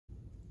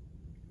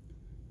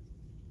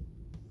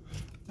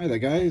Hi there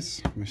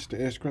guys, Mr.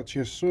 A Scratch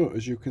here. So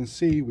as you can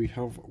see, we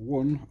have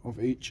one of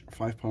each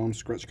 £5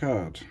 scratch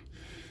card.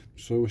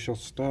 So we shall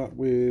start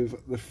with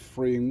the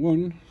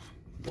 3-in-1,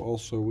 but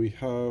also we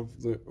have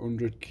the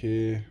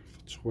 100k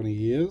for 20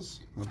 years,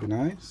 that'd be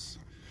nice.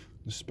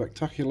 The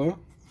Spectacular,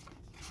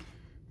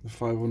 the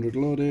 500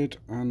 loaded,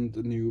 and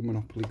the new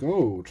Monopoly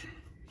Gold.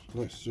 So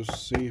let's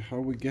just see how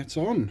we get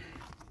on.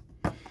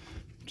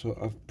 So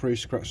I've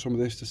pre-scratched some of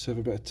this to save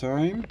a bit of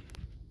time.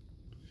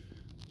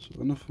 So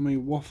enough of me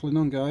waffling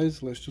on,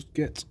 guys, let's just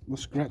get the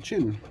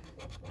scratching.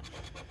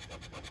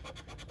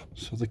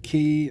 So the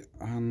key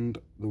and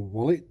the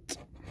wallet.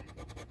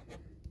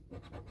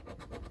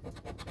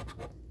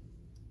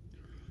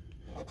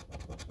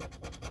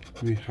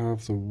 We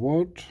have the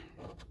wad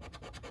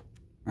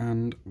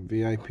and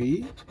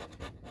VIP.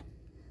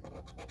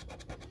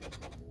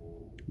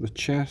 The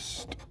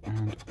chest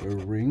and a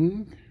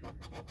ring.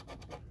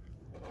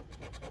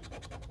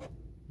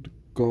 The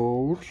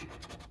gold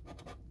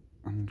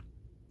and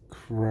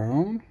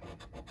crown.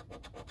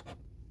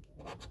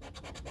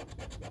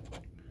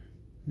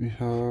 We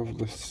have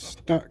the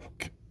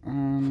stack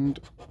and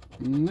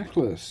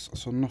necklace,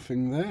 so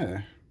nothing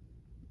there.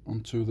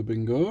 Onto the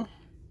bingo.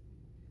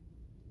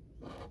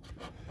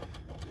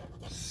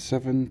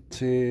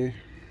 70,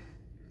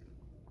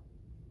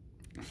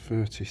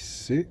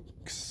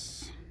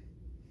 36,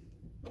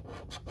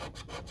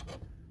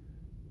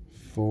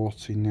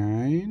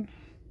 49,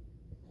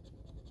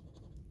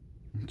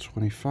 and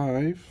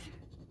 25,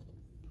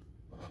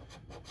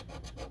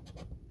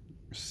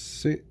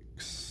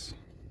 6,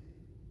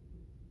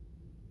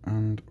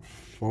 and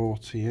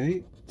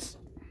 48,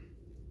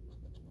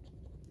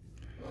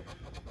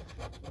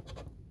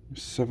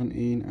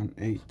 17 and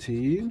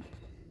 18,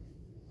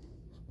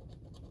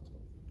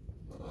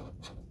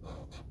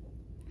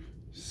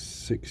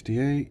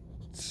 68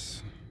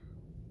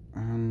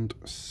 and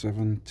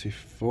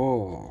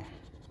 74.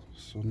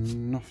 So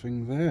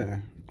nothing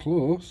there.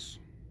 Close,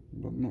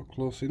 but not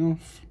close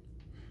enough.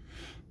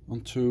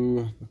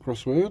 Onto the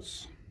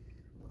crosswords.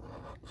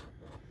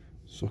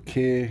 So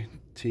K,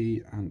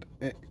 T and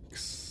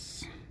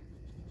X.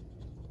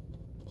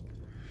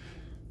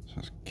 So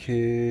that's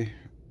K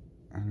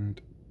and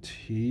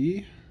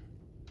T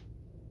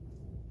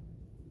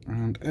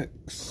and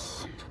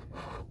X.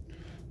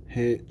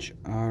 H,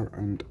 R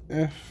and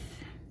F.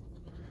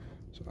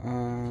 So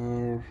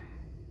R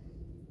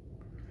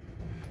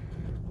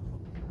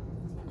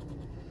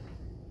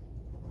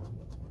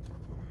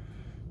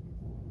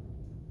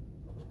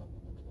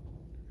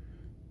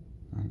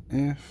and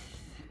F.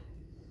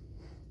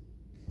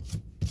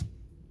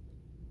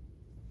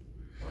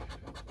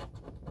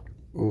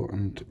 O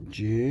and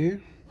J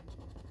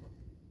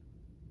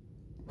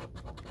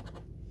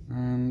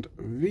and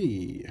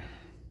V.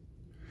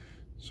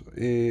 So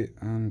A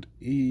and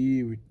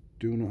E, we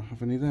do not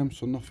have any of them,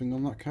 so nothing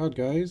on that card,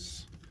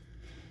 guys.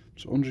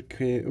 So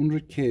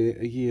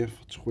 100k a year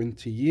for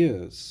 20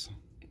 years.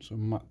 So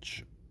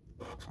match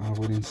our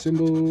winning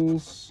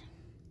symbols.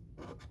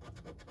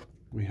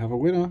 We have a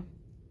winner.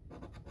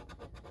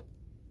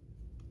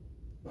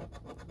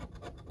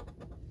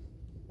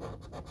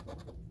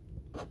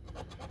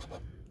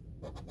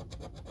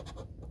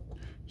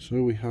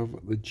 So we have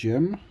the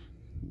gem.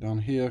 Down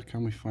here,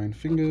 can we find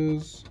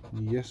fingers?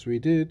 Yes, we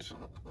did.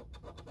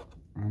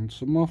 And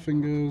some more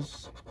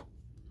fingers.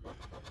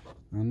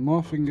 And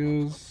more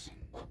fingers.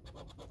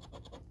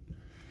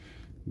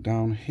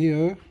 Down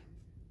here,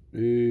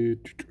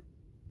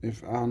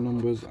 if our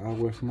numbers are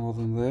worth more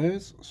than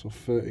theirs, so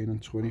 13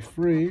 and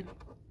 23,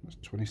 that's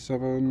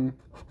 27,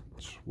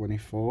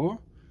 24.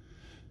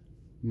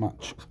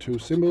 Match two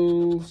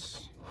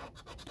symbols.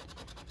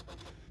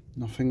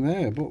 Nothing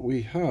there, but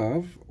we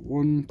have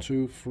 1,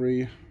 2,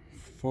 3,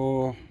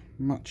 4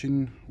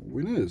 matching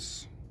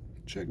winners.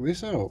 Check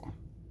this out.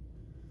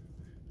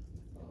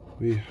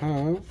 We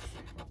have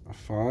a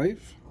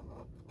 5,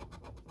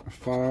 a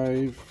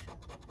 5,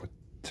 a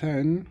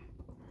 10,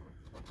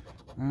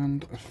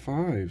 and a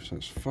 5. So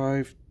that's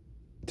 5,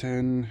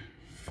 10,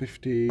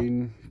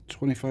 15,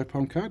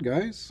 £25 card,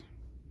 guys.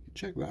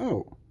 Check that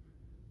out.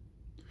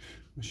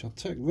 We shall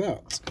take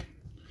that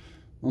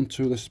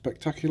onto the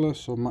Spectacular,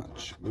 so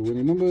match the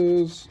winning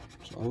numbers.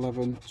 So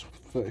 11,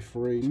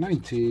 33,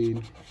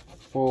 19,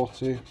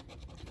 40,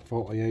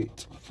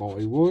 48,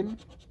 41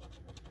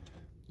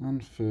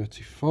 and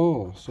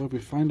 34. So if we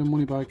find a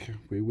money bag,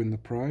 we win the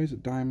prize.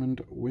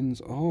 Diamond wins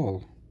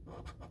all.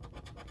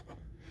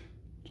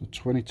 So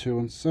 22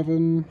 and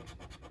 7,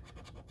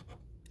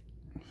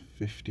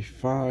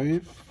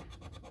 55,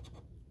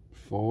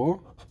 4,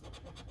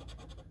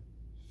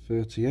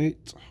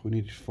 38, we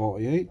needed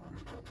 48,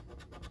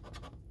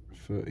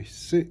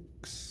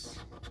 36,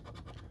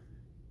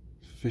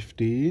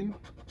 15,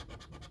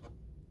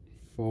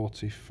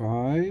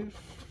 45,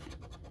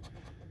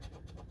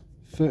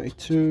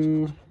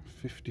 32,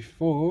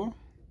 54,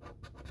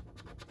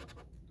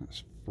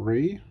 that's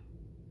 3,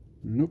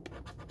 nope,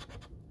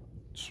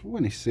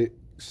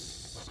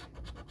 26,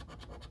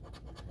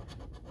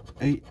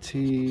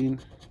 18,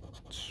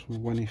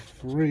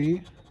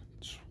 23,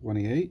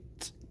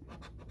 28,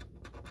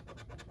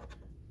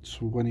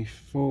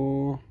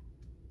 24,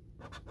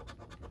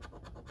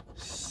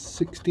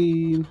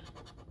 16,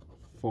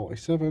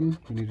 47,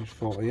 we needed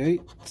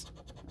 48,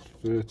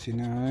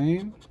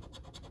 39,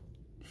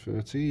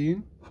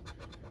 13,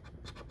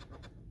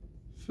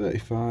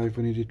 35,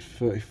 we needed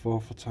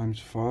 34 for times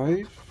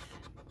 5,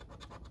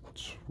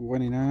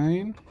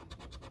 29,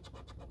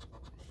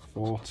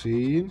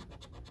 14,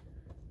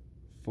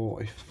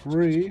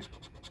 43,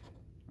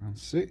 and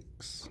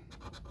 6,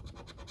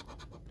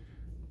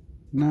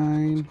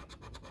 9,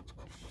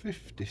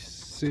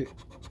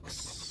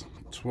 56,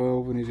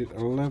 12, we needed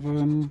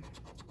 11,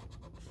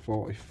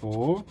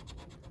 44,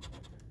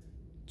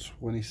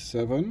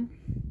 27,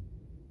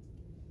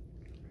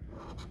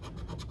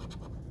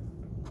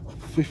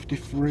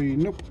 53,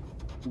 nope,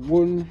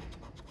 1,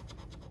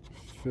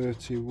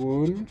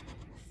 31,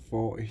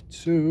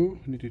 42,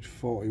 needed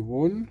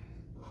 41,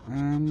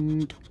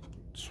 and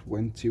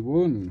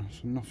 21,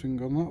 so nothing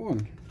on that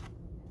one.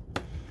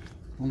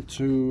 On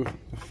to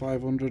the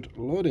 500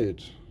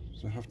 loaded,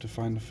 so I have to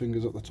find the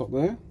fingers at the top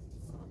there.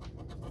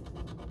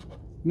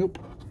 Nope,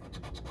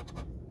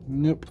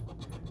 nope,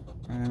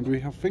 and we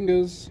have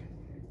fingers,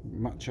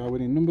 match our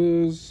winning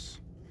numbers.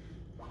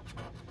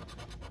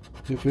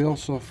 If we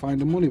also find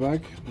a money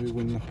bag, we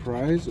win the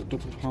prize. At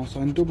double pound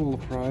sign, double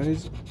the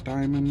prize.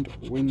 Diamond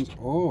wins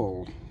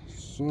all.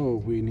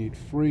 So we need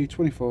 3,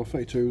 24,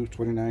 32,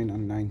 29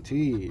 and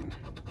 19.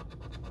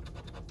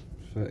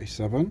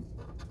 37,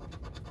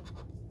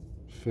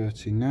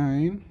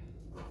 39,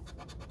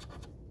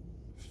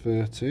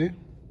 30,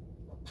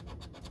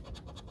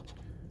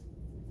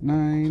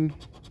 9,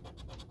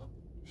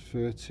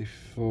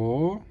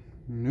 34,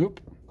 nope,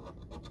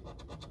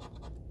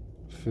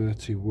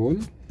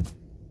 31,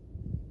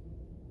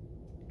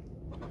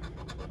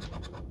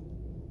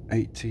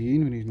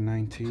 18, we need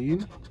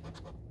 19,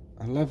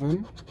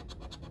 11,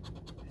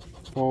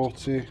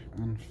 40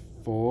 and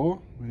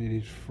 4, we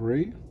needed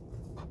 3,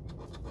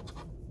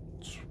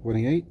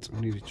 28,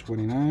 we needed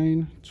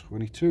 29,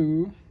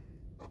 22,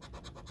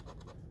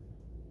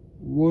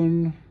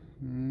 1,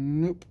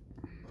 nope,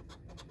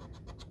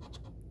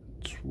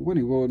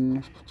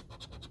 21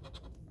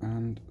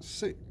 and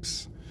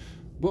 6,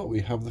 but we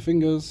have the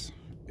fingers.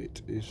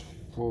 It is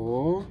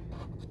 4,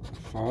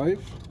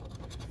 5,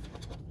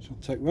 so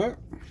take that.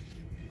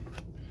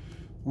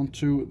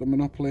 Onto the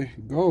Monopoly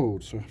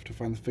Gold, so I have to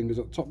find the fingers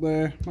at the top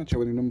there, match our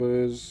winning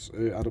numbers,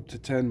 add up to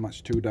 10,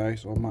 match 2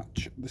 dice or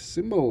match the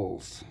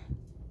symbols.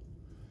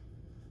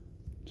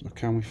 So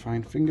can we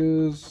find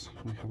fingers?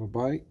 We have a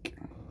bike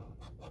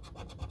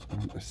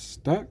and a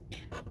stack.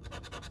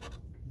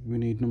 We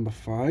need number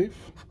 5,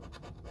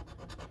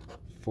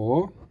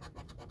 4,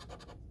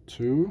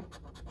 2,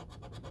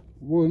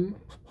 1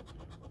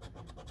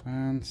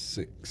 and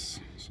 6,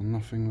 so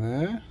nothing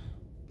there.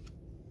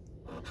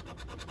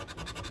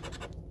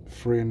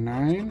 3 and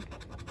 9,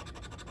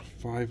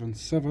 5 and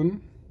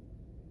 7,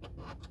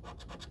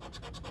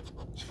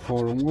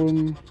 4 and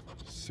 1,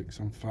 6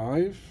 and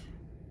 5.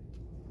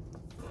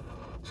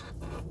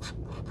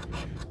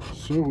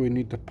 So we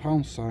need the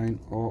pound sign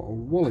or a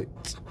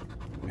wallet.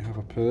 We have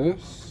a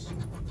purse,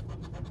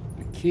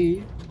 a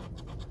key,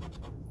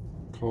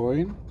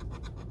 coin,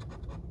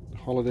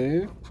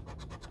 holiday,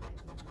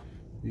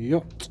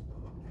 yacht,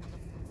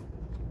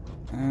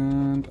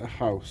 and a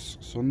house.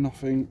 So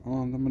nothing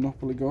on the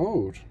Monopoly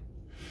Gold.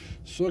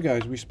 So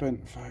guys, we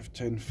spent 5,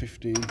 10,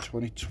 15,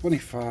 20,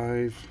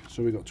 25,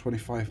 so we got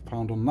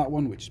 £25 on that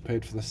one, which is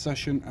paid for the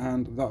session,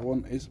 and that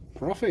one is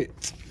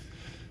profit.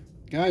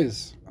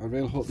 Guys, I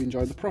really hope you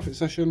enjoyed the profit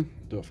session.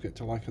 Don't forget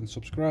to like and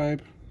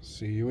subscribe.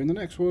 See you in the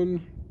next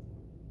one.